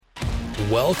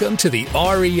Welcome to the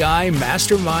REI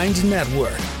Masterminds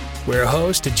Network, where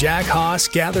host Jack Haas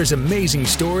gathers amazing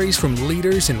stories from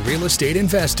leaders in real estate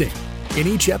investing. In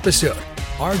each episode,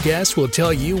 our guests will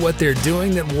tell you what they're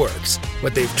doing that works,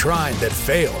 what they've tried that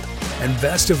failed, and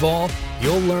best of all,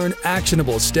 you'll learn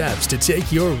actionable steps to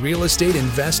take your real estate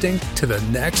investing to the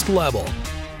next level.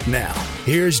 Now,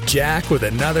 here's Jack with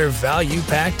another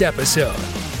value-packed episode.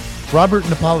 Robert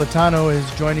Napolitano is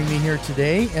joining me here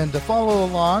today, and to follow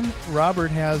along,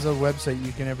 Robert has a website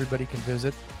everybody can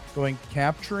visit, going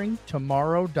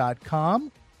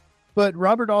capturingtomorrow.com. But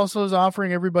Robert also is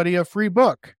offering everybody a free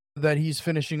book that he's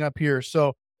finishing up here.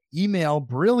 So email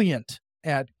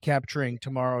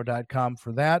brilliant@capturingtomorrow.com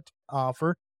for that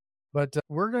offer. But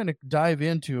we're going to dive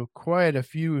into quite a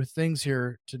few things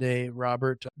here today,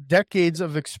 Robert. Decades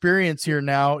of experience here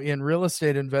now in real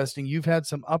estate investing. You've had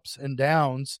some ups and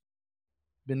downs.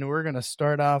 And we're going to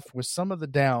start off with some of the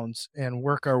downs and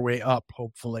work our way up,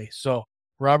 hopefully. So,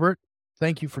 Robert,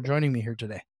 thank you for joining me here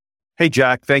today. Hey,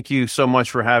 Jack, thank you so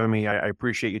much for having me. I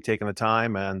appreciate you taking the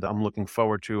time, and I'm looking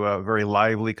forward to a very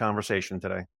lively conversation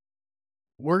today.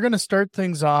 We're going to start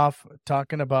things off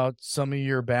talking about some of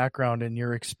your background and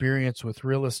your experience with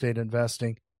real estate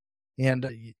investing.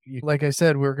 And like I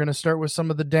said, we're going to start with some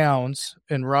of the downs.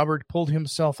 And Robert pulled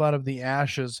himself out of the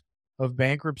ashes of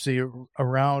bankruptcy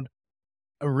around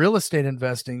real estate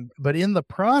investing, but in the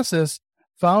process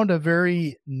found a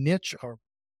very niche, or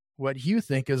what you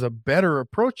think is a better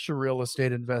approach to real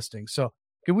estate investing. So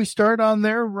can we start on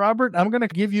there, Robert? I'm going to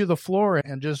give you the floor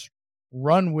and just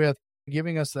run with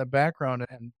giving us that background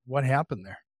and what happened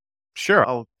there. Sure.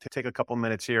 I'll take a couple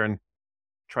minutes here and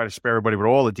try to spare everybody with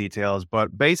all the details.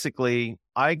 But basically,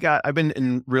 I've been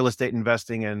in real estate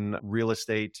investing and real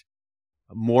estate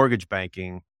mortgage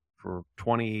banking for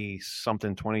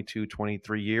 20-something, 22,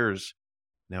 23 years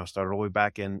now. Started all the way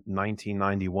back in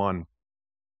 1991.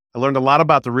 I learned a lot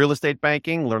about the real estate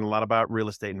banking, learned a lot about real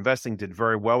estate investing, did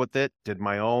very well with it, did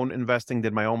my own investing,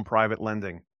 did my own private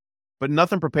lending. But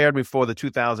nothing prepared me for the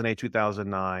 2008,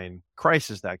 2009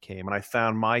 crisis that came. And I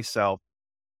found myself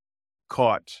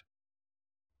caught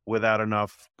without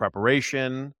enough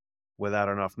preparation, without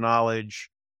enough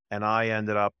knowledge. And I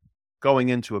ended up going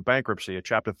into a bankruptcy, a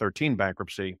Chapter 13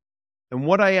 bankruptcy. And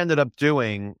what I ended up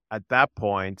doing at that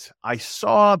point, I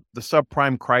saw the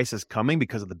subprime crisis coming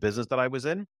because of the business that I was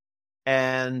in.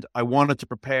 And I wanted to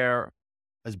prepare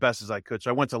as best as I could. So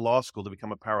I went to law school to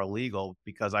become a paralegal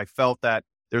because I felt that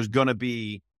there's going to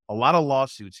be a lot of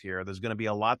lawsuits here. There's going to be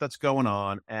a lot that's going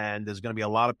on, and there's going to be a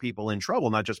lot of people in trouble,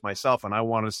 not just myself. And I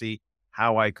wanted to see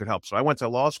how I could help. So I went to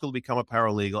law school to become a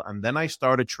paralegal. And then I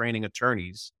started training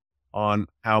attorneys on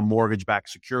how mortgage-backed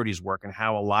securities work and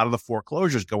how a lot of the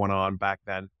foreclosures going on back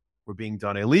then were being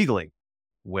done illegally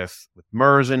with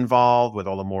MERS involved, with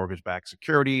all the mortgage-backed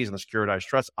securities and the securitized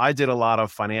trusts. I did a lot of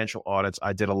financial audits.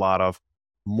 I did a lot of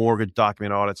mortgage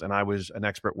document audits, and I was an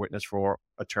expert witness for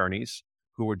attorneys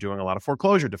who were doing a lot of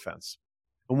foreclosure defense.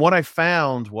 And what I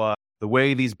found was the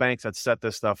way these banks had set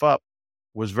this stuff up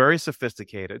was very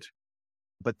sophisticated,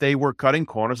 but they were cutting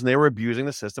corners and they were abusing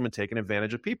the system and taking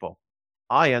advantage of people.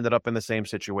 I ended up in the same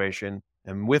situation.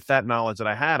 And with that knowledge that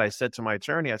I had, I said to my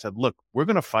attorney, I said, look, we're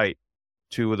going to fight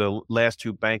two of the last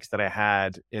two banks that I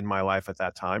had in my life at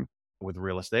that time with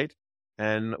real estate.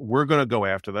 And we're going to go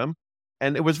after them.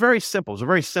 And it was very simple. It was a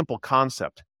very simple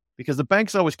concept because the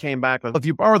banks always came back with, if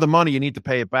you borrow the money, you need to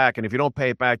pay it back. And if you don't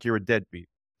pay it back, you're a deadbeat.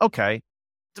 Okay,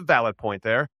 it's a valid point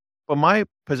there. But my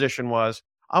position was,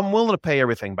 I'm willing to pay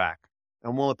everything back.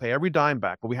 I'm willing to pay every dime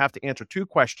back. But we have to answer two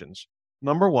questions.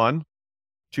 Number one,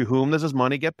 to whom does this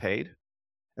money get paid?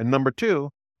 And number two,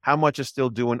 how much is still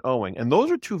due and owing? And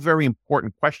those are two very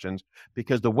important questions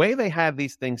because the way they had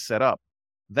these things set up,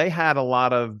 they had a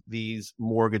lot of these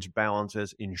mortgage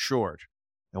balances insured.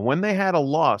 And when they had a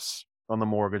loss on the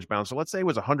mortgage balance, so let's say it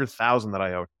was $100,000 that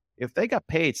I owed, if they got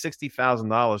paid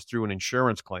 $60,000 through an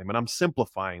insurance claim, and I'm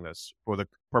simplifying this for the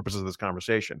purposes of this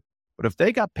conversation, but if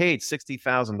they got paid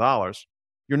 $60,000,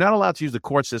 you're not allowed to use the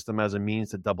court system as a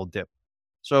means to double dip.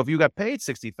 So if you got paid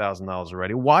 $60,000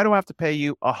 already, why do I have to pay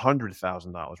you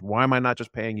 $100,000? Why am I not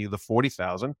just paying you the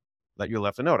 $40,000 that you're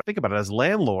left to note? Think about it. As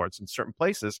landlords in certain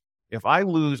places, if I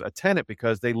lose a tenant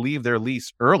because they leave their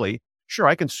lease early, sure,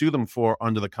 I can sue them for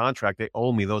under the contract. They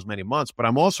owe me those many months, but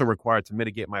I'm also required to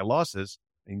mitigate my losses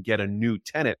and get a new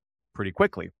tenant pretty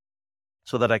quickly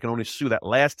so that I can only sue that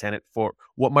last tenant for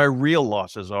what my real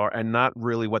losses are and not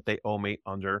really what they owe me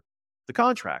under the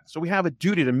contract. So we have a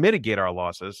duty to mitigate our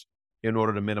losses in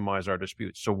order to minimize our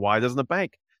disputes. So why doesn't the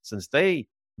bank, since they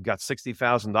got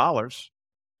 $60,000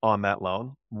 on that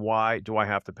loan, why do I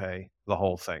have to pay the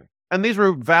whole thing? And these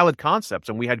were valid concepts,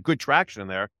 and we had good traction in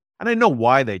there. And I know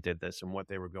why they did this and what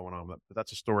they were going on with, but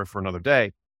that's a story for another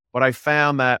day. But I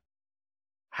found that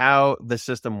how the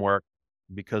system worked,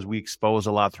 because we exposed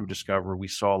a lot through discovery, we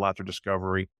saw a lot through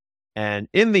discovery. And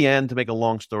in the end, to make a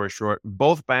long story short,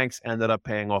 both banks ended up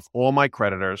paying off all my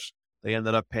creditors. They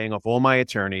ended up paying off all my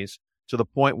attorneys to the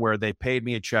point where they paid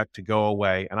me a check to go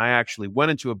away. And I actually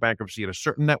went into a bankruptcy at a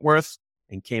certain net worth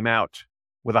and came out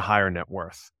with a higher net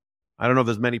worth. I don't know if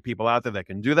there's many people out there that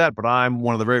can do that, but I'm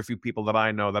one of the very few people that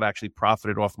I know that actually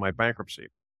profited off my bankruptcy.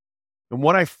 And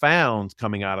what I found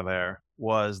coming out of there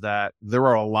was that there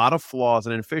are a lot of flaws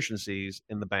and inefficiencies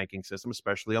in the banking system,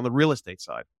 especially on the real estate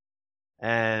side.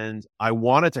 And I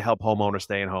wanted to help homeowners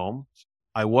stay in homes.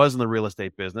 I was in the real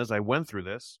estate business. I went through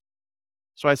this.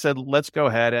 So I said, let's go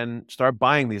ahead and start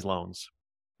buying these loans.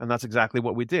 And that's exactly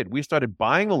what we did. We started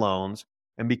buying the loans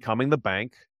and becoming the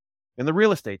bank in the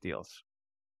real estate deals.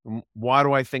 Why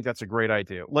do I think that's a great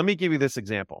idea? Let me give you this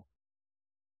example.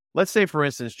 Let's say, for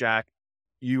instance, Jack,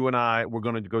 you and I were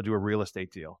going to go do a real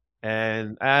estate deal.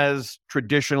 And as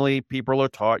traditionally people are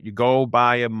taught, you go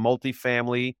buy a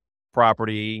multifamily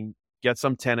property, get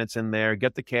some tenants in there,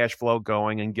 get the cash flow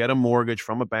going, and get a mortgage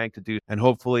from a bank to do. And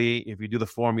hopefully, if you do the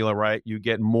formula right, you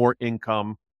get more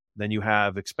income than you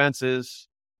have expenses.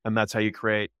 And that's how you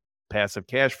create passive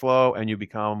cash flow, and you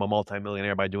become a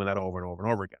multimillionaire by doing that over and over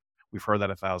and over again. We've heard that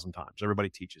 1,000 times. Everybody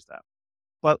teaches that.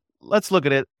 But let's look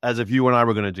at it as if you and I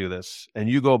were going to do this, and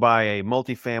you go buy a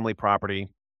multifamily property,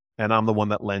 and I'm the one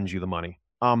that lends you the money.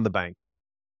 I'm the bank.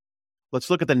 Let's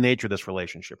look at the nature of this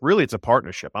relationship. Really, it's a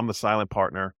partnership. I'm the silent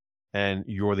partner, and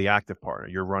you're the active partner.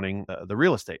 You're running the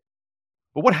real estate.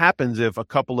 But what happens if a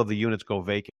couple of the units go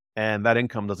vacant and that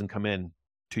income doesn't come in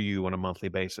to you on a monthly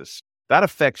basis? That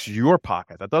affects your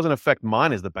pocket. That doesn't affect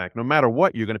mine as the bank. No matter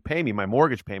what, you're going to pay me my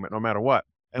mortgage payment no matter what.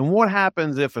 And what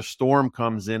happens if a storm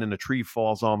comes in and a tree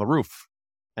falls on the roof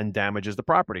and damages the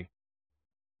property?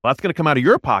 Well, that's going to come out of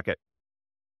your pocket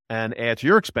and add to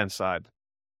your expense side.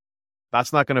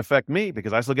 That's not going to affect me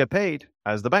because I still get paid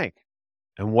as the bank.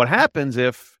 And what happens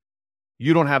if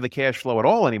you don't have the cash flow at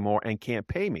all anymore and can't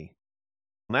pay me?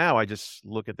 Now I just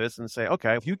look at this and say,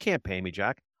 okay, if you can't pay me,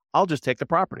 Jack, I'll just take the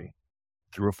property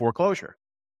through a foreclosure.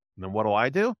 And then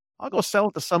what do? I'll go sell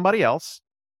it to somebody else.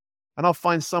 And I'll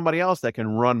find somebody else that can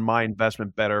run my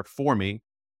investment better for me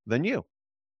than you.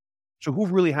 So who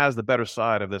really has the better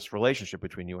side of this relationship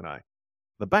between you and I?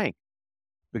 The bank.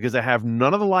 Because they have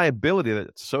none of the liability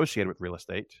that's associated with real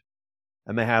estate,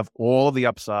 and they have all of the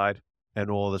upside and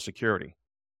all of the security.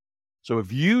 So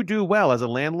if you do well as a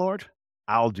landlord,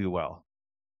 I'll do well.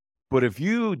 But if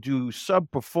you do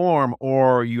subperform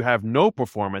or you have no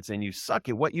performance and you suck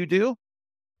at what you do,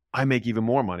 I make even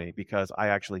more money because I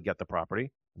actually get the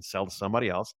property and sell to somebody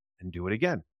else and do it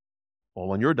again,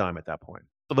 all on your dime at that point.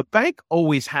 So the bank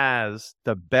always has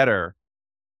the better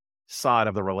side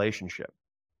of the relationship.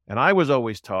 And I was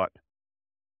always taught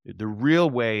the real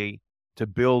way to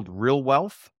build real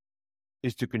wealth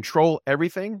is to control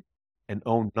everything and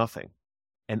own nothing.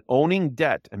 And owning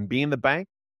debt and being the bank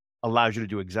allows you to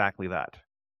do exactly that.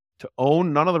 To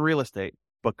own none of the real estate,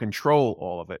 but control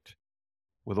all of it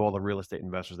with all the real estate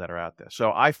investors that are out there.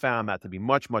 So I found that to be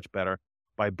much, much better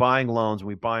by buying loans.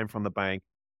 We buy them from the bank.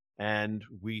 And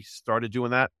we started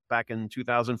doing that back in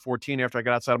 2014 after I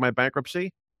got outside of my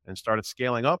bankruptcy and started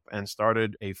scaling up and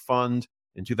started a fund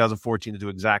in 2014 to do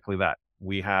exactly that.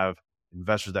 We have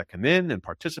investors that come in and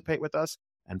participate with us.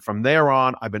 And from there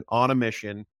on, I've been on a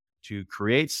mission to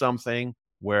create something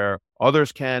where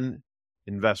others can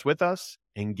invest with us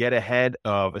and get ahead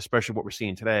of, especially what we're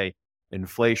seeing today,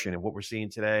 inflation, and what we're seeing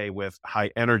today with high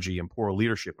energy and poor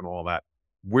leadership and all that.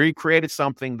 We created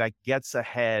something that gets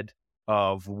ahead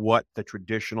of what the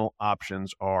traditional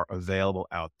options are available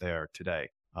out there today.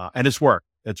 And it's worked.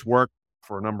 It's worked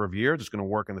for a number of years. It's going to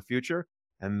work in the future.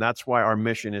 And that's why our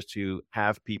mission is to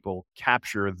have people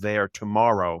capture their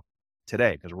tomorrow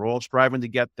today, because we're all striving to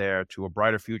get there to a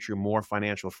brighter future, more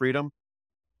financial freedom.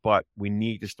 But we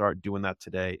need to start doing that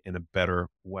today in a better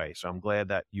way. So I'm glad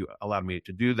that you allowed me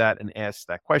to do that and ask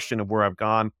that question of where I've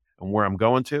gone and where I'm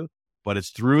going to. But it's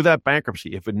through that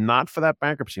bankruptcy. If it not for that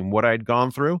bankruptcy and what I'd gone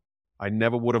through, I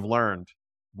never would have learned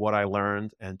what I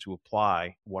learned and to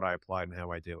apply what I applied and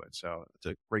how I do it. So it's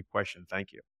a great question. Thank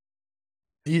you.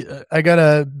 I got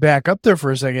to back up there for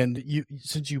a second.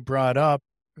 Since you brought up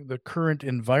the current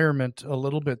environment a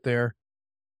little bit there,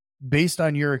 based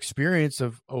on your experience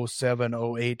of 07,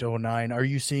 08, 09, are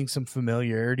you seeing some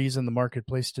familiarities in the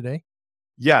marketplace today?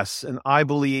 Yes. And I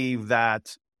believe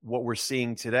that what we're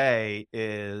seeing today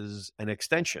is an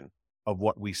extension of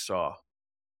what we saw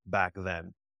back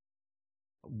then.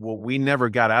 Well, we never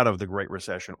got out of the Great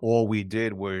Recession. All we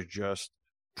did was just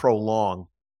prolong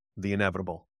the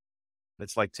inevitable.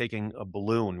 It's like taking a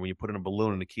balloon. When you put in a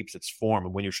balloon and it keeps its form,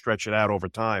 and when you stretch it out over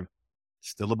time, it's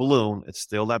still a balloon. It's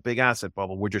still that big asset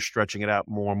bubble. We're just stretching it out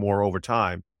more and more over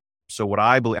time. So what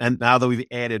I believe, and now that we've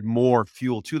added more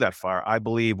fuel to that fire, I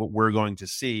believe what we're going to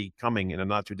see coming in a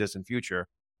not too distant future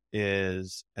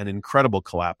is an incredible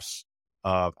collapse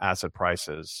of asset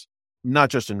prices, not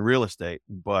just in real estate,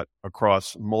 but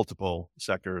across multiple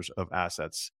sectors of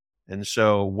assets. And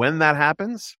so when that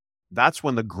happens, that's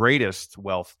when the greatest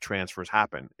wealth transfers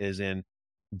happen, is in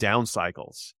down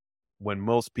cycles. When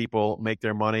most people make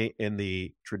their money in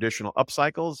the traditional up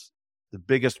cycles, the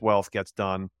biggest wealth gets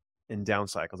done in down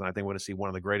cycles. And I think we're going to see one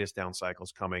of the greatest down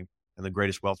cycles coming and the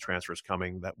greatest wealth transfers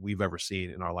coming that we've ever seen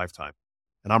in our lifetime.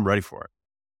 And I'm ready for it.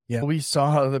 Yeah, we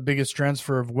saw the biggest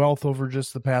transfer of wealth over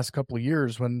just the past couple of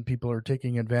years when people are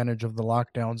taking advantage of the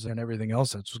lockdowns and everything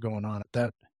else that's going on.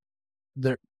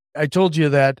 I told you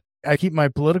that I keep my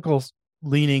political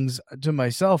leanings to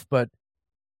myself, but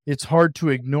it's hard to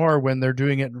ignore when they're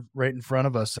doing it right in front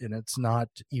of us, and it's not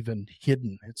even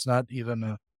hidden. It's not even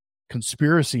a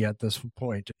conspiracy at this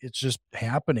point. It's just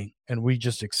happening, and we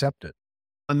just accept it.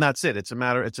 And that's it. It's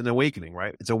an awakening,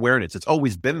 right? It's awareness. It's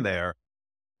always been there.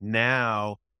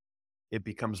 Now it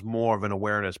becomes more of an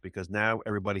awareness because now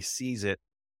everybody sees it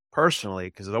personally,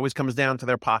 because it always comes down to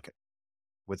their pocket.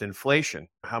 With inflation,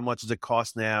 how much does it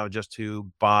cost now just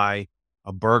to buy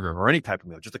a burger or any type of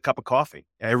meal, just a cup of coffee,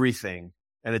 everything?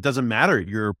 And it doesn't matter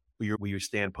where you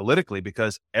stand politically,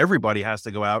 because everybody has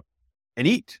to go out and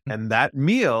eat. And that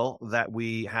meal that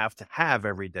we have to have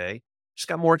every day just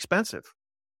got more expensive.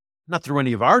 Not through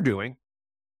any of our doing,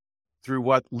 through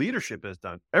what leadership has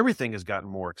done. Everything has gotten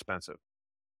more expensive.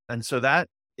 And so that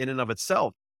in and of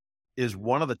itself is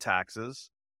one of the taxes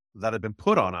that have been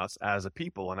put on us as a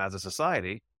people and as a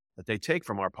society that they take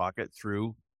from our pocket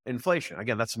through inflation.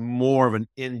 Again, that's more of an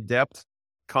in-depth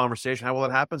conversation, how well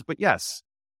it happens. But yes,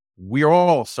 we are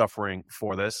all suffering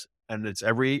for this. And it's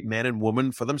every man and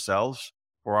woman for themselves,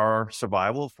 for our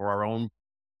survival, for our own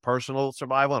personal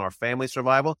survival and our family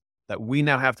survival, that we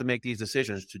now have to make these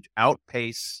decisions to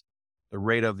outpace the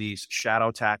rate of these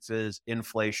shadow taxes,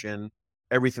 inflation,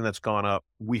 everything that's gone up.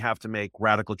 We have to make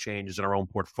radical changes in our own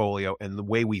portfolio and the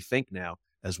way we think now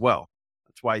as well.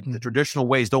 That's why the traditional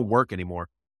ways don't work anymore.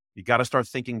 You got to start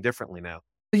thinking differently now.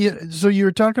 Yeah, so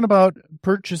you're talking about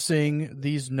purchasing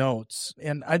these notes,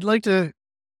 and I'm going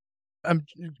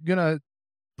to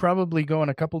probably go in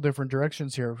a couple different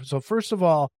directions here. So first of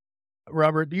all,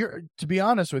 Robert, to be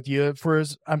honest with you,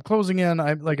 I'm closing in,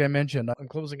 like I mentioned, I'm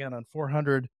closing in on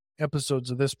 400 episodes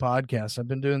of this podcast. I've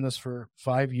been doing this for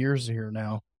 5 years here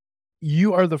now.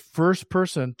 You are the first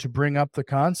person to bring up the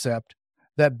concept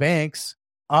that banks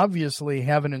obviously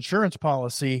have an insurance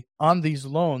policy on these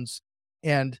loans,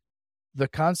 and the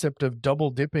concept of double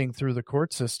dipping through the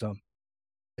court system.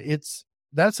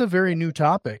 That's a very new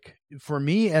topic for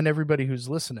me and everybody who's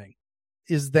listening.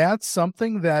 Is that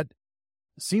something that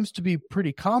seems to be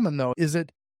pretty common, though? Is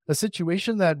it a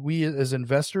situation that we as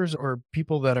investors or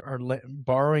people that are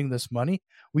borrowing this money,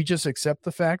 we just accept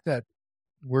the fact that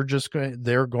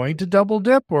they're going to double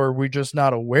dip, or are we just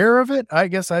not aware of it? I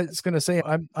guess I was going to say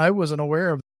I wasn't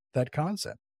aware of that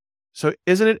concept. So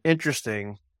isn't it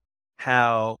interesting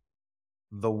how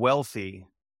the wealthy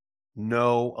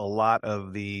know a lot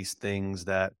of these things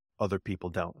that other people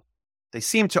don't? They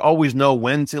seem to always know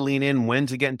when to lean in, when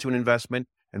to get into an investment,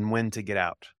 and when to get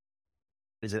out.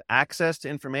 Is it access to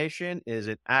information? Is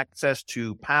it access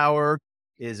to power?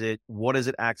 What is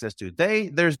it access to?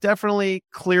 There's definitely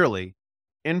clearly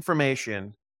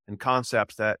information and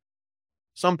concepts that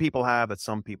some people have that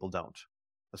some people don't.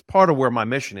 That's part of where my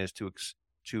mission is,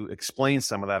 to explain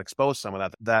some of that, expose some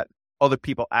of that other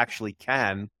people actually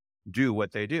can do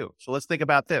what they do. So let's think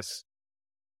about this.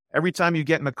 Every time you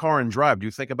get in the car and drive, do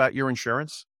you think about your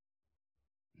insurance?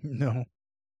 No.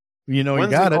 You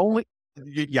got it.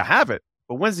 You have it.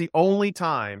 But when's the only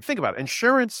time? Think about it.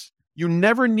 Insurance, you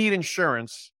never need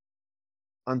insurance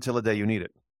until the day you need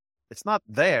it. It's not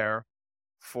there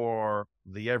for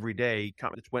the everyday.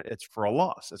 It's for a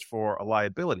loss. It's for a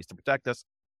liability to protect us.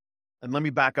 And let me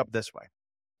back up this way.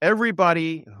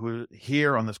 Everybody who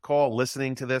here on this call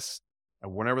listening to this,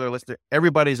 and whenever they're listening,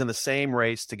 everybody's in the same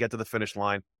race to get to the finish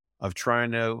line of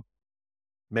trying to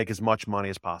make as much money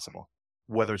as possible,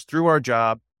 whether it's through our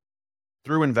job,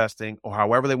 through investing, or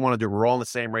however they want to do. We're all in the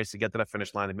same race to get to that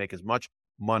finish line and make as much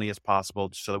money as possible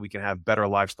so that we can have better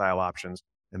lifestyle options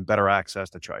and better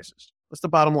access to choices. That's the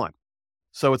bottom line.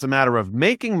 So it's a matter of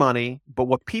making money, but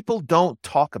what people don't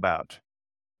talk about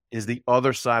is the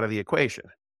other side of the equation,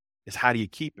 is how do you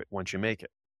keep it once you make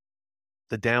it?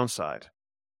 The downside.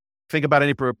 Think about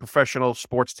any professional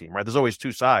sports team, right? There's always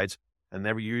two sides, and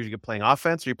you're usually playing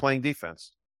offense or you're playing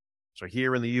defense. So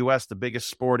here in the U.S., the biggest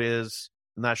sport is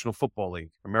the National Football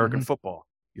League, American football.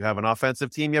 You have an offensive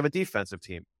team, you have a defensive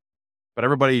team. But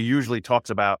everybody usually talks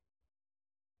about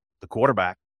the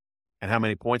quarterback and how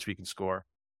many points we can score.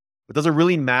 But does it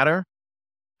really matter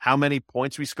how many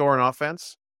points we score on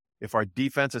offense if our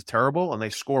defense is terrible and they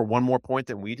score one more point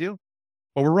than we do?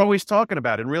 Well, we're always talking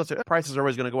about in real estate, prices are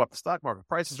always going to go up. The stock market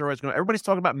prices are always going to, everybody's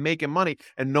talking about making money,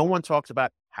 and no one talks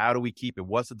about how do we keep it?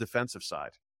 What's the defensive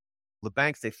side? The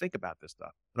banks, they think about this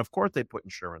stuff. And of course they put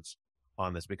insurance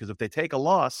on this, because if they take a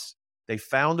loss, they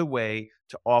found a way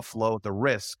to offload the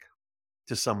risk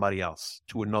to somebody else,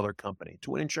 to another company,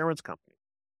 to an insurance company.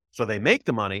 So they make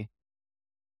the money,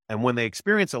 and when they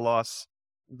experience a loss,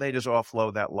 they just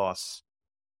offload that loss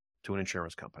to an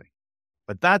insurance company.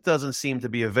 But that doesn't seem to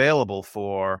be available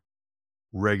for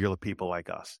regular people like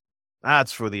us.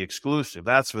 That's for the exclusive.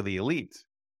 That's for the elite.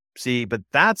 See, but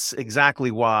that's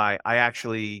exactly why I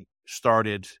actually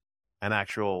started an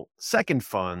actual second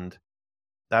fund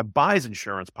that buys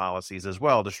insurance policies as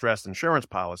well, distressed insurance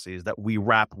policies that we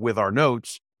wrap with our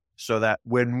notes, so that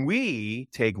when we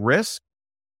take risk,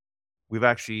 we've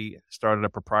actually started a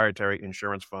proprietary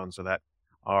insurance fund so that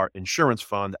our insurance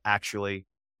fund actually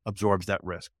absorbs that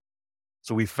risk.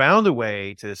 So we found a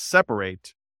way to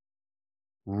separate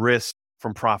risk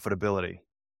from profitability.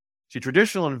 See,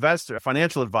 traditional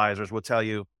financial advisors will tell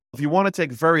you, if you want to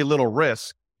take very little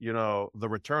risk, the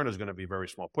return is going to be very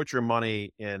small. Put your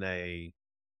money in a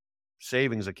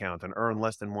savings account and earn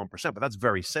less than 1%, but that's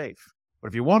very safe. But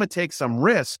if you want to take some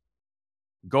risk,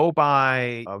 go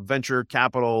buy a venture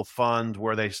capital fund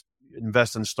where they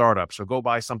invest in startups, or go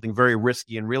buy something very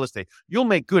risky in real estate. You'll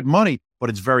make good money, but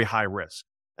it's very high risk.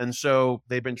 And so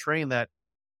they've been trained that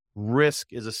risk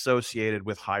is associated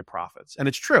with high profits. And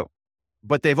it's true.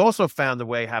 But they've also found a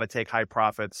way how to take high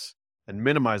profits and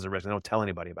minimize the risk and don't tell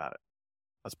anybody about it.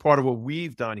 That's part of what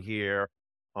we've done here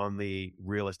on the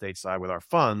real estate side with our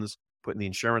funds, putting the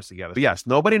insurance together. But yes,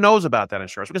 nobody knows about that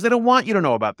insurance because they don't want you to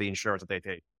know about the insurance that they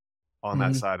take on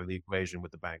that side of the equation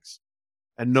with the banks.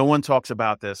 And no one talks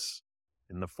about this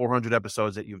in the 400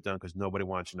 episodes that you've done because nobody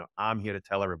wants you to know. I'm here to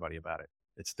tell everybody about it.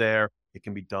 It's there. It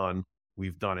can be done.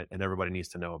 We've done it, and everybody needs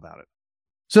to know about it.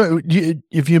 So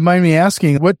if you mind me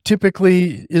asking, what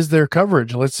typically is their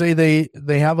coverage? Let's say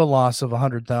they have a loss of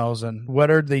 100,000. What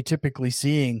are they typically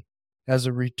seeing as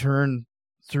a return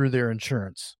through their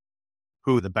insurance?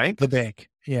 Who, the bank? The bank,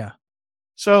 yeah.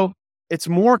 So it's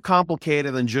more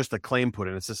complicated than just a claim put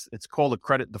in. It's called a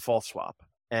credit default swap.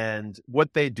 And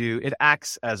what they do, it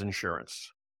acts as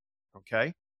insurance.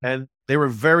 Okay. And they're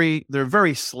very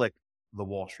slick, the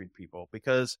Wall Street people,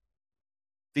 because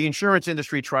the insurance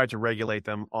industry tried to regulate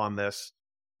them on this,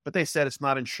 but they said it's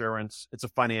not insurance. It's a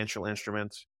financial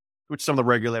instrument, which some of the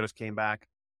regulators came back.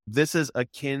 This is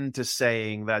akin to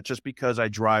saying that just because I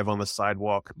drive on the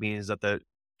sidewalk means that the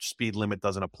speed limit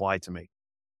doesn't apply to me.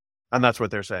 And that's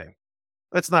what they're saying.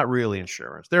 That's not really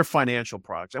insurance. They're financial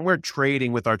products. And we're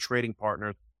trading with our trading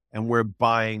partners, and we're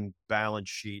buying balance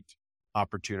sheet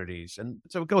opportunities. And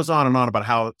so it goes on and on about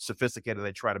how sophisticated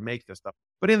they try to make this stuff.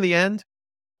 But in the end,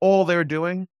 all they're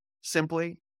doing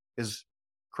simply is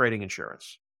creating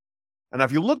insurance. And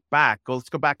if you look back, let's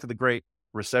go back to the Great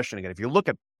Recession again. If you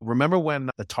remember when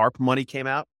the TARP money came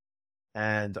out,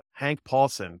 and Hank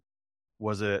Paulson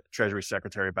was a Treasury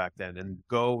Secretary back then, and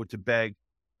go to beg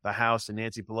the House and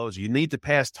Nancy Pelosi, you need to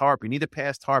pass TARP. You need to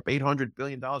pass TARP, $800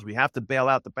 billion. We have to bail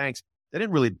out the banks. They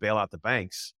didn't really bail out the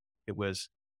banks. It was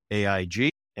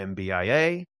AIG,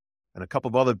 MBIA, and a couple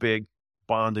of other big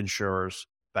bond insurers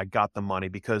that got the money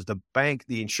because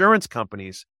the insurance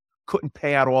companies couldn't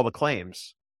pay out all the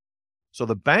claims. So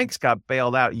the banks got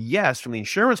bailed out, yes, from the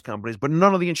insurance companies, but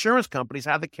none of the insurance companies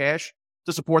had the cash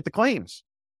to support the claims.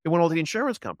 It went all to the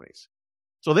insurance companies.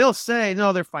 So they'll say,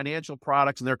 no, they're financial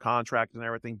products and they're contracts and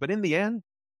everything. But in the end,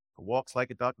 it walks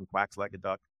like a duck and quacks like a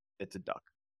duck. It's a duck.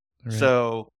 Right.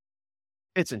 So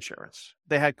it's insurance.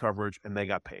 They had coverage and they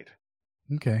got paid.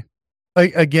 Okay.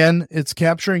 Again, it's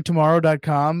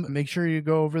capturingtomorrow.com. Make sure you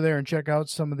go over there and check out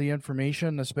some of the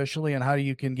information, especially on how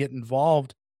you can get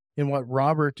involved in what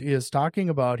Robert is talking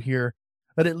about here.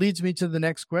 But it leads me to the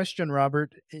next question,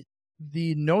 Robert.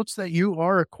 The notes that you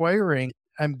are acquiring,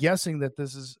 I'm guessing that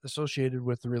this is associated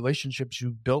with the relationships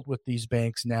you've built with these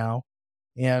banks now.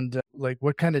 And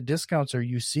what kind of discounts are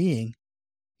you seeing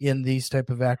in these type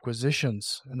of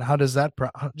acquisitions? And how does that,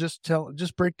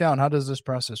 just break down, how does this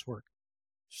process work?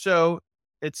 So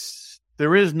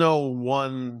there is no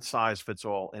one size fits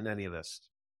all in any of this.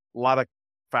 A lot of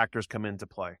factors come into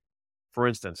play. For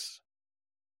instance,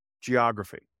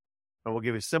 geography. And we'll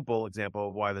give you a simple example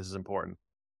of why this is important.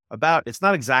 It's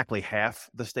not exactly half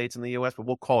the states in the U.S., but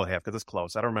we'll call it half because it's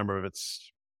close. I don't remember if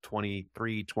it's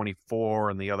 23, 24,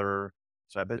 and the other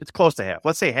side, but it's close to half.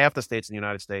 Let's say half the states in the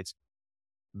United States,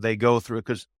 they go through,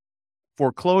 because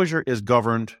foreclosure is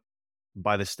governed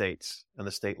by the states and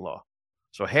the state law.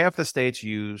 So half the states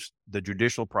use the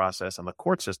judicial process and the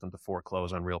court system to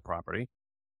foreclose on real property,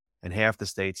 and half the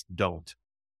states don't.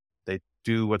 They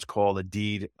do what's called a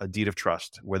deed of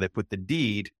trust, where they put the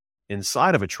deed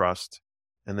inside of a trust,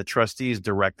 and the trustee is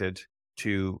directed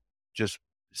to just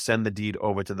send the deed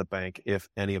over to the bank if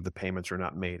any of the payments are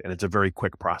not made. And it's a very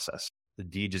quick process. The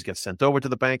deed just gets sent over to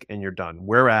the bank and you're done.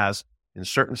 Whereas in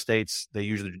certain states, they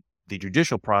use the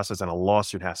judicial process and a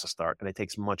lawsuit has to start, and it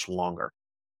takes much longer.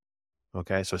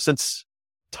 Okay, so since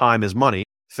time is money,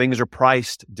 things are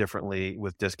priced differently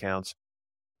with discounts.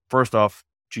 First off,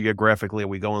 geographically, are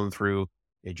we going through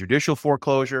a judicial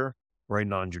foreclosure or a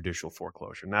non-judicial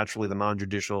foreclosure? Naturally, the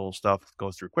non-judicial stuff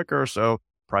goes through quicker, so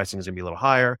pricing is going to be a little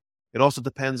higher. It also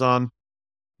depends on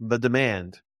the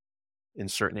demand in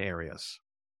certain areas.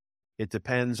 It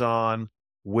depends on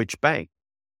which bank.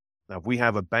 Now, if we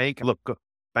have a bank, look,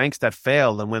 banks that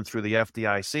failed and went through the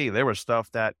FDIC, there was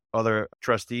stuff that other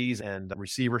trustees and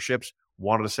receiverships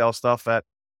wanted to sell stuff at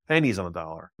pennies on the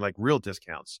dollar, like real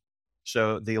discounts.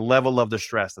 So the level of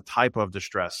distress, the type of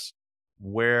distress,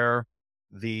 where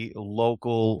the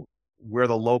local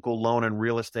loan and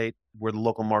real estate, where the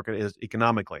local market is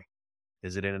economically.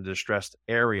 Is it in a distressed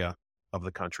area of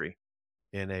the country,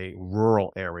 in a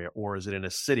rural area, or is it in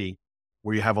a city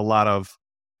where you have a lot of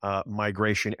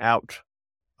migration out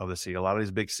of the city? A lot of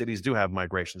these big cities do have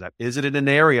migrations out. Is it in an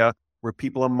area where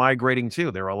people are migrating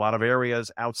to? There are a lot of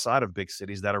areas outside of big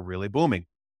cities that are really booming.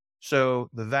 So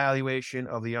the valuation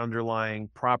of the underlying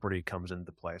property comes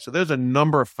into play. So there's a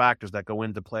number of factors that go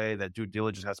into play that due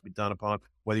diligence has to be done upon,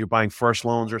 whether you're buying first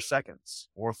loans or seconds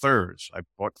or thirds. I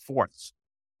bought fourths.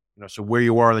 So where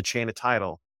you are in the chain of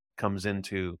title comes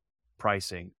into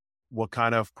pricing. What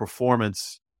kind of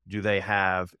performance do they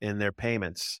have in their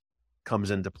payments comes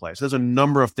into play. So there's a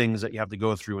number of things that you have to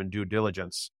go through in due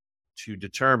diligence to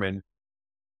determine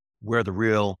where the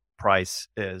real price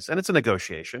is. And it's a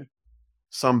negotiation.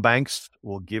 Some banks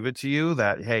will give it to you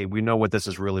that, hey, we know what this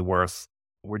is really worth.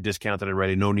 We're discounted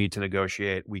already. No need to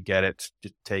negotiate. We get it.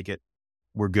 Just take it.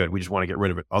 We're good. We just want to get rid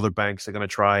of it. Other banks are going to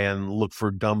try and look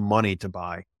for dumb money to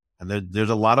buy. And there's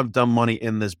a lot of dumb money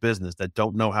in this business that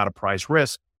don't know how to price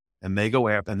risk. And they go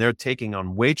after, and they're taking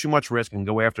on way too much risk and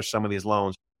go after some of these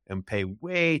loans and pay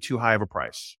way too high of a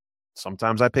price.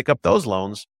 Sometimes I pick up those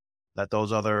loans that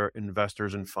those other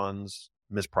investors and funds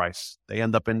misprice. They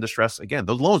end up in distress. Again,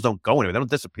 those loans don't go anywhere. They don't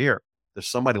disappear. There's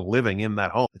somebody living in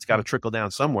that home. It's got to trickle down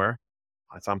somewhere.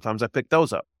 Sometimes I pick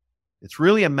those up. It's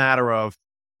really a matter of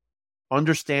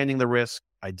understanding the risk,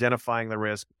 identifying the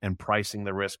risk, and pricing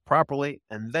the risk properly.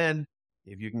 And then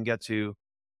if you can get to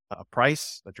a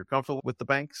price that you're comfortable with the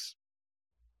banks,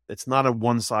 it's not a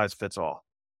one size fits all.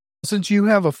 Since you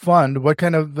have a fund, what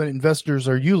kind of investors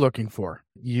are you looking for?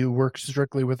 You work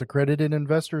strictly with accredited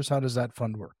investors. How does that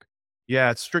fund work?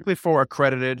 Yeah, it's strictly for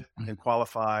accredited and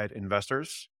qualified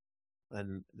investors.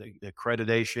 And the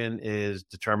accreditation is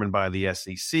determined by the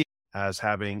SEC as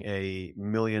having $1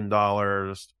 million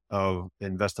of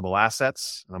investable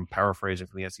assets. And I'm paraphrasing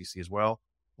from the SEC as well.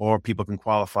 Or people can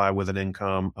qualify with an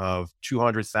income of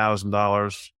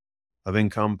 $200,000 of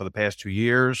income for the past 2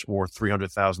 years, or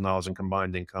 $300,000 in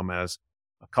combined income as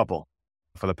a couple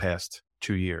for the past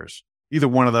 2 years. Either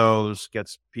one of those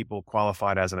gets people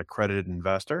qualified as an accredited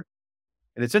investor.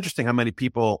 And it's interesting how many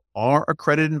people are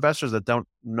accredited investors that don't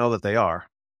know that they are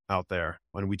out there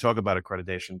when we talk about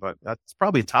accreditation. But that's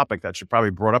probably a topic that should probably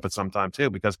be brought up at some time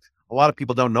too, because a lot of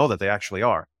people don't know that they actually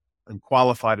are. And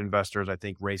qualified investors, I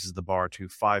think, raises the bar to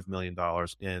 $5 million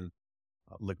in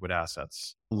liquid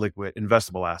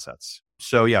investable assets.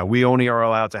 So yeah, we only are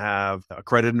allowed to have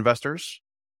accredited investors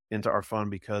into our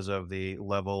fund because of the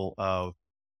level of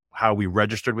how we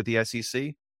registered with the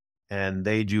SEC. And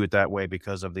they do it that way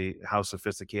because of how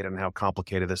sophisticated and how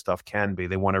complicated this stuff can be.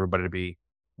 They want everybody to be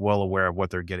well aware of what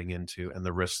they're getting into and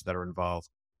the risks that are involved,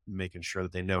 making sure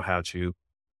that they know how to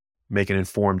make an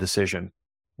informed decision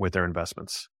with their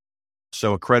investments.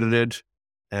 So accredited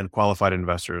and qualified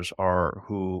investors are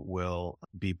who will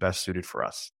be best suited for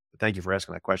us. Thank you for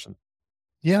asking that question.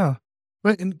 Yeah.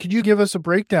 And could you give us a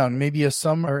breakdown, maybe a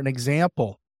sum or an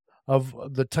example of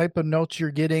the type of notes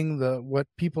you're getting, what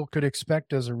people could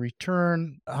expect as a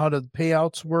return, how do the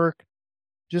payouts work?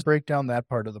 Just break down that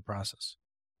part of the process.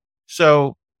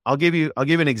 So I'll give you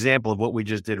an example of what we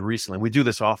just did recently. We do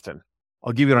this often.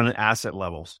 I'll give you it on an asset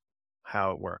levels,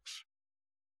 how it works.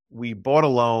 we bought a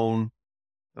loan,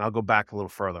 and I'll go back a little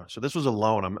further. So this was a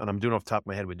loan, and I'm doing off the top of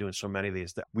my head. We're doing so many of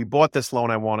these. We bought this loan,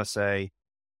 I want to say,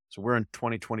 so we're in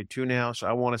 2022 now. So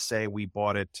I want to say we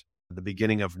bought it at the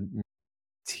beginning of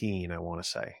 19, I want to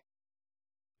say.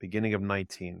 Beginning of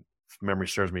 19, if memory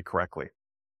serves me correctly.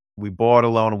 We bought a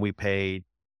loan and we paid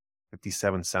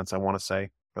 57 cents, I want to say,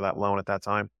 for that loan at that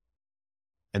time.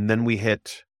 And then we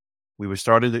parked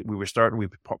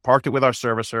it with our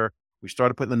servicer. We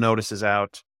started putting the notices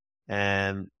out,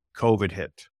 and COVID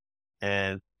hit,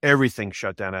 and everything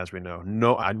shut down, as we know.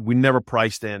 We never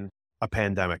priced in a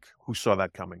pandemic. Who saw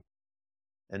that coming?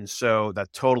 And so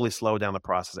that totally slowed down the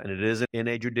process. And it is in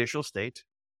a judicial state.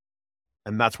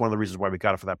 And that's one of the reasons why we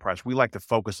got it for that price. We like to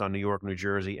focus on New York, New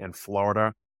Jersey, and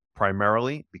Florida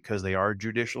primarily because they are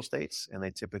judicial states and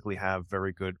they typically have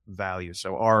very good value.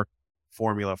 So our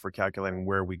formula for calculating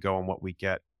where we go and what we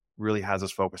get really has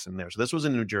us focused in there. So this was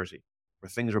in New Jersey where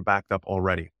things were backed up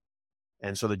already.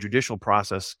 And so the judicial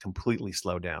process completely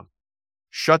slowed down,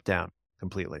 shut down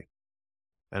completely,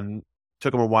 and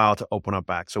took them a while to open up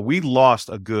back. So we lost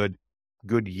a good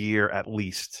year at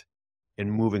least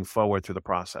in moving forward through the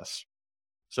process.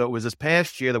 So it was this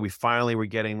past year that we finally were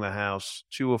getting the house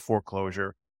to a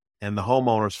foreclosure, and the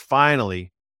homeowners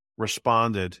finally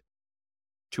responded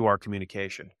to our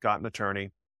communication, got an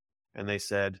attorney, and they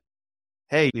said,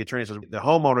 hey, the attorney says, the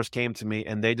homeowners came to me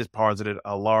and they deposited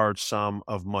a large sum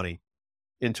of money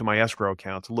into my escrow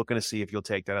account, looking to see if you'll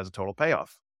take that as a total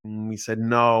payoff. And we said,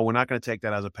 no, we're not going to take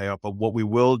that as a payoff, but what we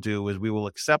will do is we will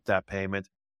accept that payment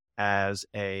as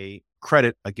a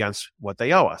credit against what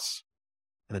they owe us.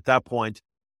 And at that point,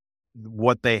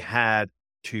 what they had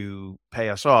to pay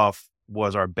us off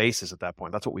was our basis at that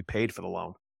point. That's what we paid for the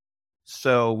loan.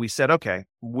 So we said, okay,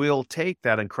 we'll take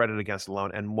that and credit against the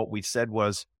loan. And what we said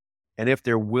was, and if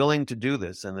they're willing to do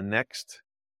this in the next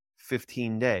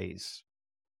 15 days,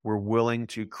 we're willing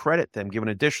to credit them, give an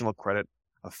additional credit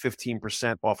of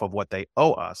 15% off of what they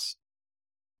owe us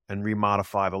and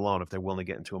remodify the loan if they're willing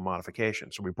to get into a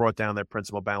modification. So we brought down their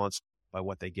principal balance by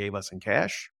what they gave us in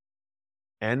cash,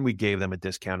 and we gave them a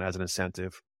discount as an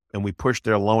incentive, and we pushed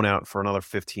their loan out for another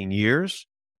 15 years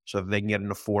so that they can get an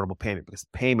affordable payment, because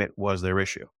payment was their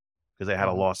issue because they had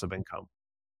a loss of income.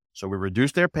 So we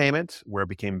reduced their payment where it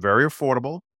became very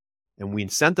affordable, and we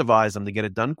incentivized them to get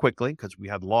it done quickly because we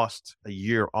had lost a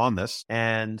year on this.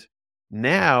 And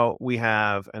now we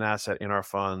have an asset in our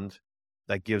fund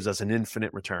that gives us an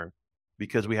infinite return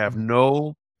because we have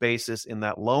no basis in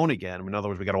that loan again. In other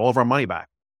words, we got all of our money back.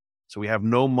 So we have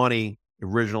no money,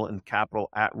 original and capital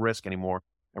at risk anymore.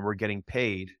 And we're getting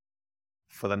paid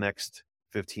for the next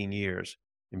 15 years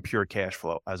in pure cash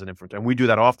flow as an infinite. And we do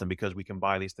that often because we can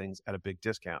buy these things at a big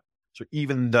discount. So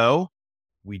even though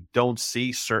we don't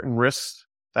see certain risks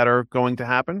that are going to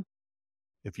happen,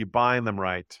 if you buy them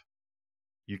right,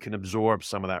 you can absorb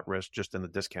some of that risk just in the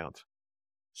discount.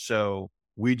 So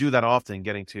we do that often,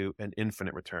 getting to an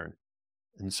infinite return.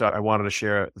 And so I wanted to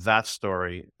share that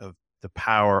story of the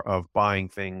power of buying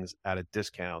things at a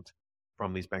discount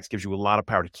from these banks. It gives you a lot of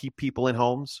power to keep people in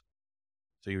homes.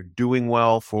 So you're doing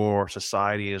well for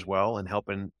society as well and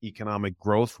helping economic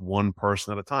growth one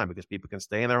person at a time, because people can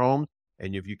stay in their home,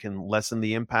 and if you can lessen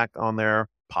the impact on their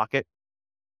pocket,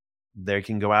 they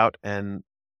can go out and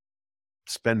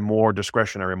spend more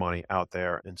discretionary money out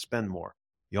there and spend more.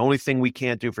 The only thing we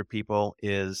can't do for people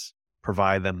is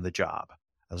provide them the job.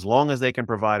 As long as they can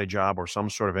provide a job or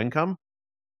some sort of income,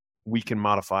 we can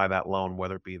modify that loan,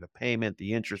 whether it be the payment,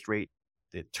 the interest rate,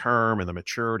 the term, and the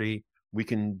maturity. We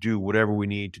can do whatever we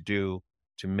need to do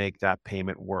to make that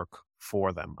payment work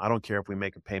for them. I don't care if we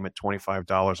make a payment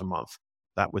 $25 a month.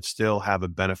 That would still have a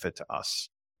benefit to us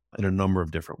in a number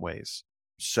of different ways.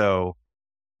 So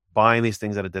buying these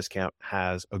things at a discount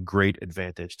has a great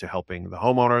advantage to helping the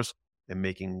homeowners and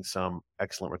making some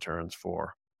excellent returns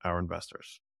for our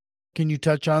investors. Can you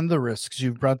touch on the risks?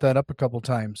 You've brought that up a couple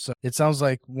times. So it sounds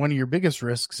like one of your biggest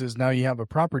risks is now you have a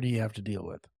property you have to deal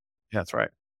with. Yeah, that's right.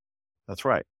 That's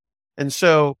right. And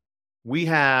so we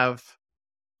have,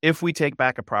 if we take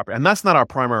back a property, and that's not our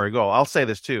primary goal. I'll say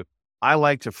this too. I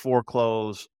like to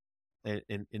foreclose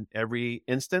in every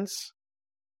instance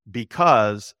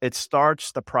because it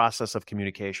starts the process of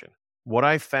communication. What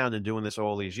I found in doing this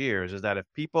all these years is that if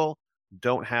people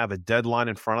don't have a deadline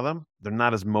in front of them, they're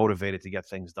not as motivated to get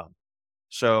things done.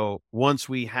 So once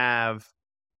we have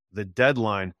the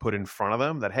deadline put in front of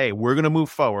them that, hey, we're going to move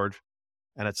forward,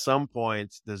 and at some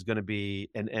point there's going to be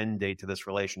an end date to this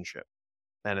relationship,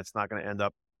 and it's not going to end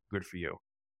up good for you,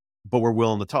 but we're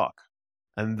willing to talk.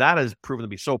 And that has proven to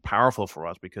be so powerful for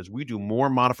us because we do more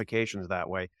modifications that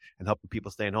way and helping people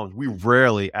stay in homes. We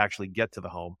rarely actually get to the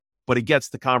home, but it gets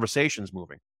the conversations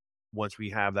moving. once we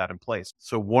have that in place.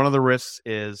 So one of the risks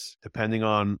is, depending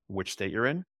on which state you're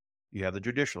in, you have the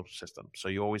judicial system. So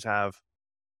you always have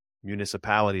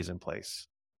municipalities in place.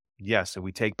 Yes, if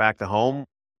we take back the home,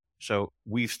 so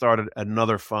we've started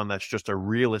another fund that's just a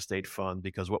real estate fund,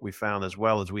 because what we found as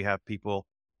well is we have people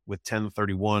with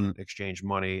 1031 exchange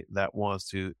money that wants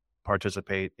to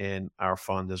participate in our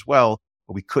fund as well,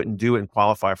 but we couldn't do it and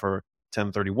qualify for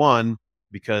 1031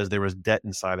 because there was debt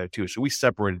inside there too. So we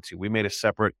separated two. We made a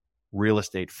separate real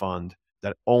estate fund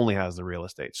that only has the real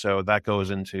estate. So that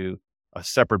goes into a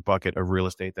separate bucket of real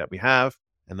estate that we have,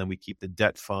 and then we keep the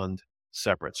debt fund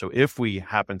separate. So if we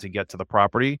happen to get to the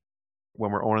property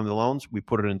when we're owning the loans, we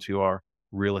put it into our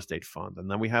real estate fund.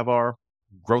 And then we have our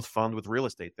growth fund with real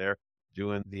estate there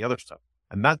doing the other stuff.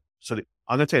 And I'm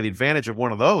going to tell you, the advantage of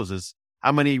one of those is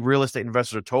how many real estate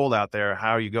investors are told out there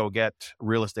how you go get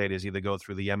real estate is either go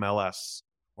through the MLS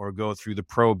or go through the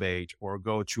probate or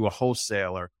go to a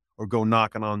wholesaler or go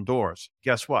knocking on doors.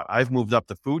 Guess what? I've moved up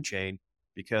the food chain,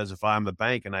 because if I'm the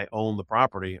bank and I own the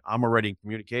property, I'm already in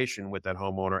communication with that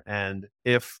homeowner. And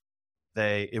if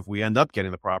we end up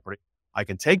getting the property, I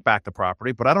can take back the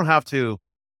property, but I don't have to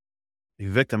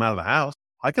evict them out of the house.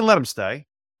 I can let them stay.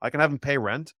 I can have them pay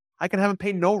rent. I can have them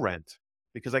pay no rent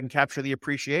because I can capture the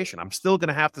appreciation. I'm still going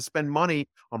to have to spend money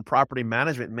on property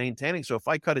management and maintaining. So if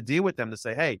I cut a deal with them to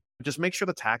say, hey, just make sure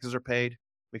the taxes are paid,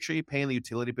 make sure you're paying the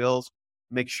utility bills,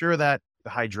 make sure that the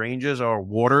hydrangeas are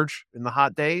watered in the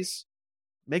hot days,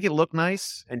 make it look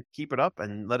nice and keep it up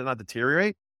and let it not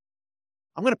deteriorate,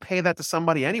 I'm going to pay that to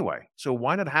somebody anyway. So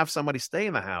why not have somebody stay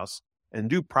in the house and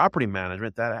do property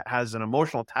management that has an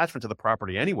emotional attachment to the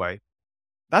property anyway?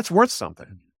 That's worth something.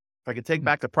 If I can take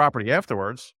back the property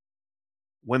afterwards,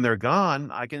 when they're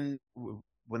gone,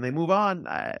 when they move on,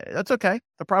 that's okay.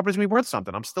 The property's going to be worth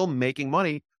something. I'm still making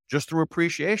money just through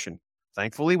appreciation.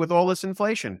 Thankfully, with all this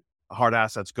inflation, hard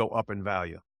assets go up in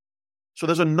value. So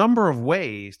there's a number of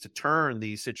ways to turn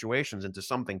these situations into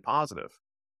something positive.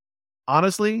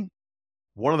 Honestly,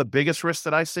 one of the biggest risks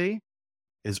that I see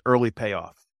is early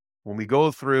payoff. When we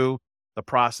go through the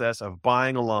process of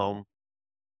buying a loan,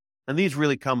 and these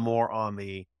really come more on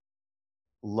the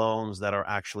loans that are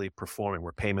actually performing,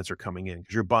 where payments are coming in,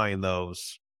 because you're buying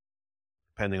those,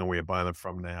 depending on where you're buying them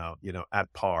from now,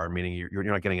 at par, meaning you're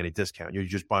not getting any discount. You're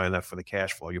just buying that for the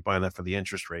cash flow. You're buying that for the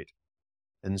interest rate.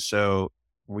 And so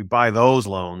when we buy those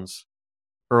loans,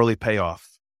 early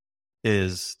payoff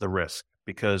is the risk,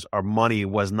 because our money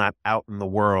was not out in the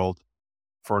world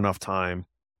for enough time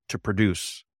to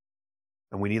produce.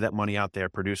 And we need that money out there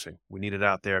producing. We need it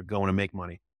out there going to make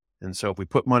money. And so if we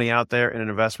put money out there in an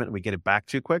investment and we get it back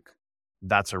too quick,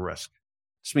 that's a risk.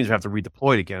 This means we have to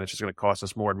redeploy it again. It's just going to cost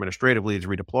us more administratively to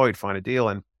redeploy it, find a deal,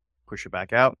 and push it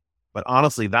back out. But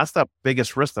honestly, that's the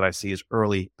biggest risk that I see, is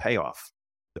early payoff.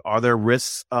 Are there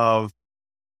risks of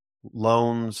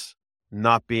loans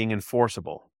not being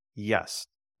enforceable? Yes.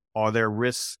 Are there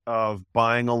risks of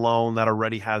buying a loan that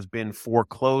already has been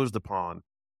foreclosed upon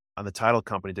and the title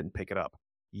company didn't pick it up?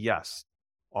 Yes.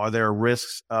 Are there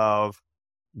risks of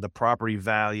the property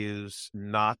values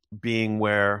not being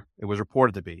where it was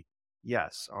reported to be?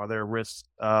 Yes. Are there risks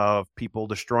of people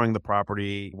destroying the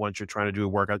property once you're trying to do a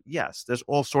workout? Yes. There's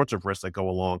all sorts of risks that go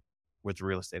along with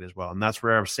real estate as well. And that's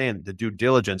where I'm saying the due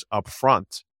diligence up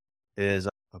front is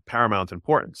of paramount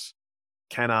importance.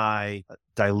 Can I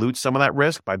dilute some of that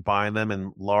risk by buying them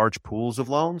in large pools of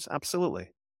loans?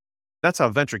 Absolutely. That's how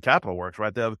venture capital works,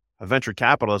 right? A venture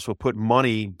capitalist will put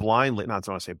money blindly, not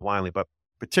want to say blindly, but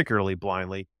particularly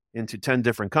blindly, into 10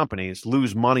 different companies,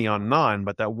 lose money on 9,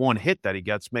 but that one hit that he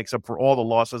gets makes up for all the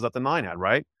losses that the 9 had,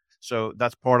 right? So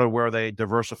that's part of where they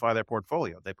diversify their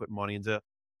portfolio. They put money into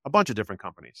a bunch of different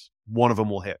companies. One of them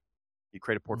will hit. You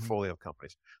create a portfolio of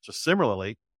companies. So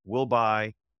similarly, we'll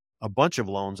buy a bunch of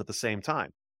loans at the same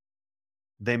time.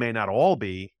 They may not all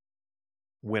be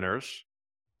winners,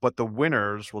 but the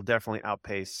winners will definitely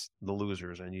outpace the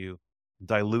losers, and you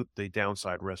dilute the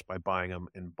downside risk by buying them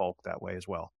in bulk that way as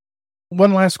well.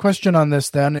 One last question on this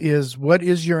then is, what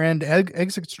is your end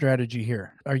exit strategy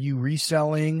here? Are you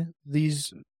reselling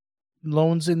these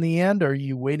loans in the end? Are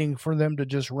you waiting for them to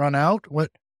just run out?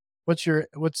 What's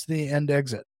the end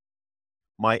exit?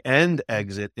 My end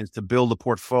exit is to build a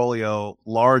portfolio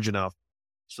large enough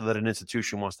so that an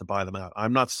institution wants to buy them out.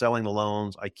 I'm not selling the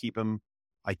loans. I keep them.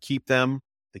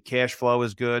 The cash flow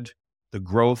is good. The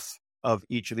growth of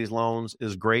each of these loans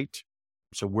is great.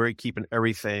 So we're keeping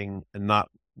everything and not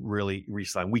really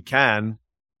reselling. We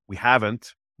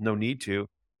haven't, no need to,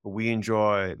 but we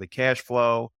enjoy the cash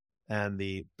flow and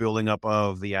the building up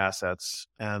of the assets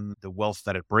and the wealth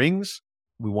that it brings.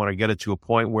 We want to get it to a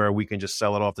point where we can just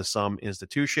sell it off to some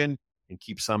institution and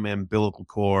keep some umbilical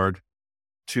cord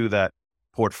to that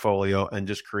portfolio and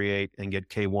just create and get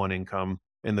K1 income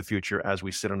in the future as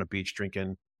we sit on a beach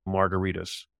drinking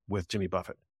margaritas with Jimmy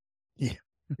Buffett. Yeah.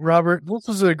 Robert, this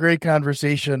was a great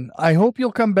conversation. I hope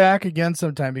you'll come back again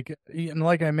sometime because, and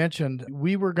like I mentioned,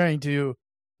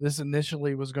 this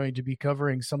initially was going to be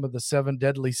covering some of the 7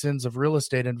 deadly sins of real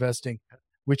estate investing,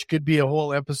 which could be a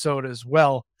whole episode as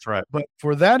well. That's right. But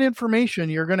for that information,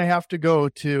 you're going to have to go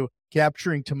to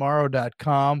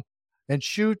capturingtomorrow.com and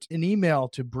shoot an email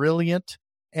to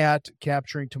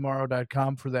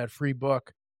brilliant@capturingtomorrow.com for that free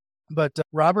book. But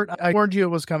Robert, I warned you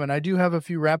it was coming. I do have a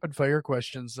few rapid fire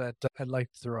questions that I'd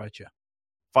like to throw at you.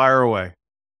 Fire away.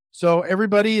 So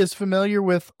everybody is familiar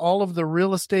with all of the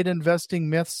real estate investing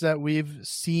myths that we've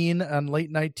seen on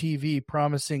late night TV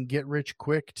promising get rich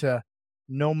quick to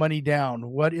no money down.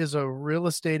 What is a real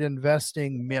estate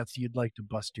investing myth you'd like to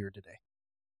bust here today?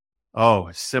 Oh,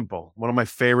 it's simple. One of my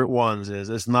favorite ones is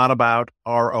it's not about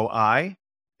ROI.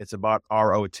 It's about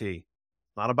ROT. It's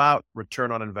not about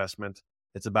return on investment.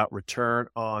 It's about return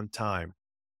on time.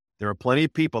 There are plenty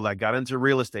of people that got into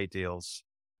real estate deals,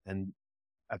 and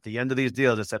at the end of these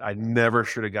deals, I said, I never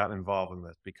should have gotten involved in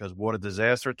this because what a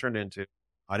disaster it turned into.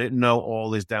 I didn't know all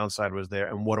this downside was there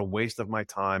and what a waste of my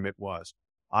time it was.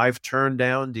 I've turned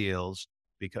down deals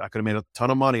because I could have made a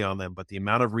ton of money on them, but the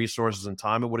amount of resources and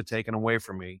time it would have taken away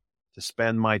from me to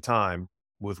spend my time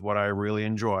with what I really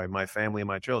enjoy, my family and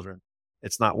my children,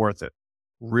 it's not worth it.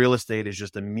 Real estate is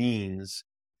just a means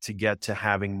to get to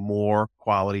having more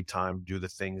quality time to do the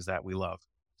things that we love.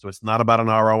 So it's not about an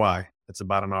ROI. It's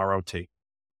about an ROT.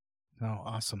 Oh,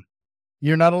 awesome.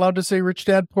 You're not allowed to say Rich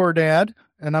Dad, Poor Dad.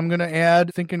 And I'm going to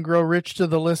add Think and Grow Rich to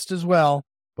the list as well.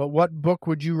 But what book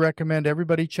would you recommend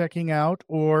everybody checking out,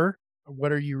 or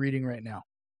what are you reading right now?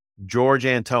 George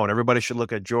Antone. Everybody should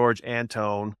look at George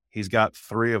Antone. He's got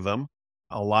 3 of them.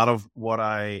 A lot of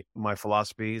my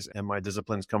philosophies and my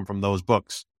disciplines come from those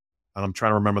books. And I'm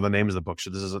trying to remember the names of the books.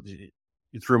 So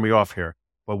you threw me off here.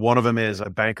 But one of them is A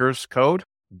Banker's Code,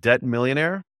 Debt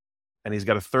Millionaire. And he's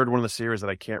got a third one in the series that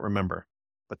I can't remember.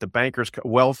 But the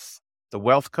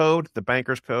Wealth Code, the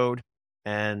Banker's Code,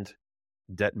 and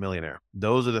Debt Millionaire.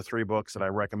 Those are the 3 books that I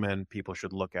recommend people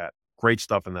should look at. Great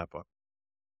stuff in that book.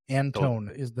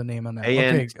 Antone is the name on that.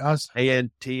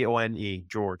 Antone,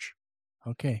 George.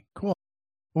 Okay, cool.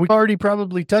 We already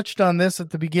probably touched on this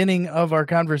at the beginning of our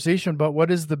conversation, but what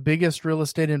is the biggest real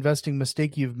estate investing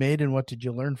mistake you've made and what did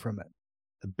you learn from it?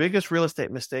 The biggest real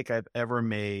estate mistake I've ever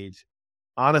made,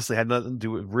 honestly, had nothing to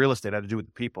do with real estate. It had to do with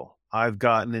the people. I've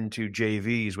gotten into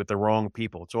JVs with the wrong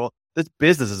people. This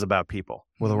business is about people,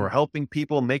 whether we're helping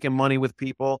people, making money with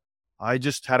people. I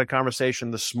just had a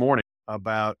conversation this morning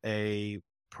about a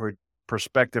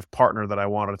prospective partner that I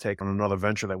wanted to take on another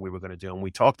venture that we were going to do. And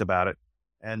we talked about it.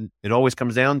 And it always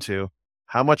comes down to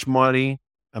how much money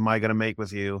am I going to make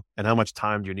with you and how much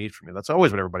time do you need from me? That's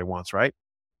always what everybody wants, right?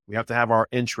 We have to have our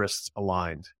interests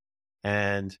aligned,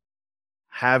 and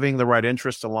having the right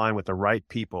interests aligned with the right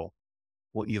people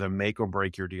will either make or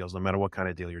break your deals, no matter what kind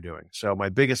of deal you're doing. So my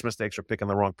biggest mistakes are picking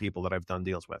the wrong people that I've done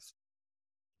deals with.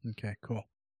 Okay, cool.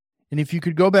 And if you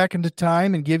could go back into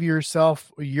time and give your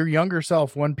younger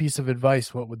self one piece of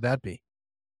advice, what would that be?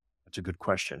 That's a good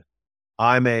question.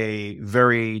 I'm a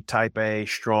very type A,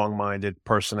 strong-minded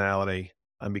personality.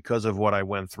 And because of what I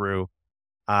went through,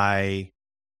 I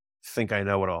think I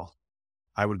know it all.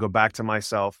 I would go back to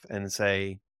myself and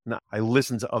say, no, I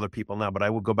listen to other people now, but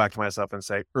I would go back to myself and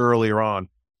say earlier on,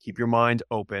 keep your mind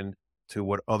open to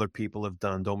what other people have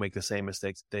done. Don't make the same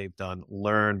mistakes they've done.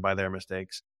 Learn by their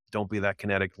mistakes. Don't be that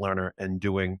kinetic learner and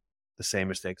doing the same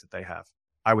mistakes that they have.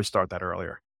 I would start that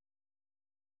earlier.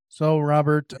 So,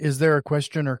 Robert, is there a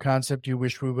question or concept you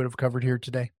wish we would have covered here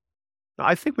today?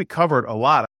 I think we covered a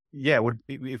lot. Yeah,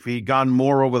 if we gone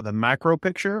more over the macro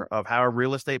picture of how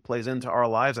real estate plays into our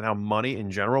lives and how money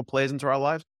in general plays into our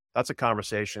lives, that's a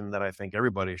conversation that I think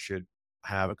everybody should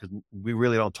have, because we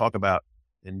really don't talk about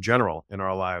in general in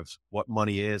our lives what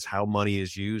money is, how money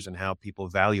is used, and how people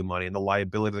value money and the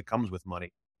liability that comes with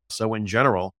money. So in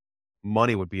general,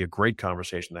 money would be a great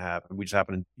conversation to have. We just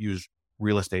happen to use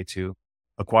real estate to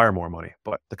acquire more money,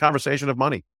 but the conversation of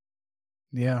money.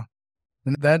 Yeah.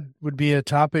 And that would be a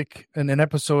topic and an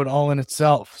episode all in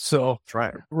itself. So That's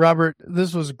right. Robert,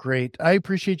 this was great. I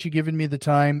appreciate you giving me the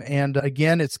time. And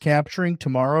again, it's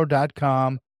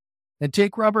capturingtomorrow.com. And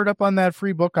take Robert up on that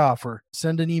free book offer.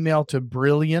 Send an email to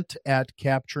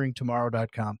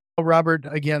brilliant@capturingtomorrow.com. Robert,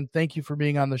 again, thank you for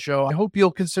being on the show. I hope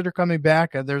you'll consider coming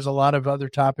back. There's a lot of other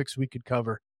topics we could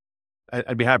cover.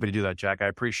 I'd be happy to do that, Jack. I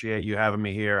appreciate you having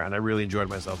me here, and I really enjoyed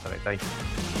myself today. Thank you.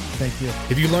 Thank you.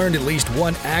 If you learned at least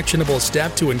one actionable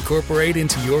step to incorporate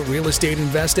into your real estate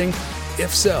investing,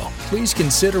 if so, please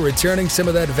consider returning some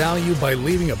of that value by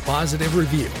leaving a positive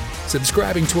review,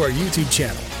 subscribing to our YouTube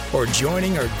channel, or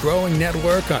joining our growing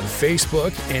network on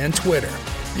Facebook and Twitter.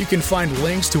 You can find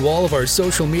links to all of our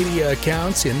social media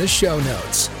accounts in the show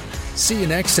notes. See you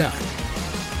next time.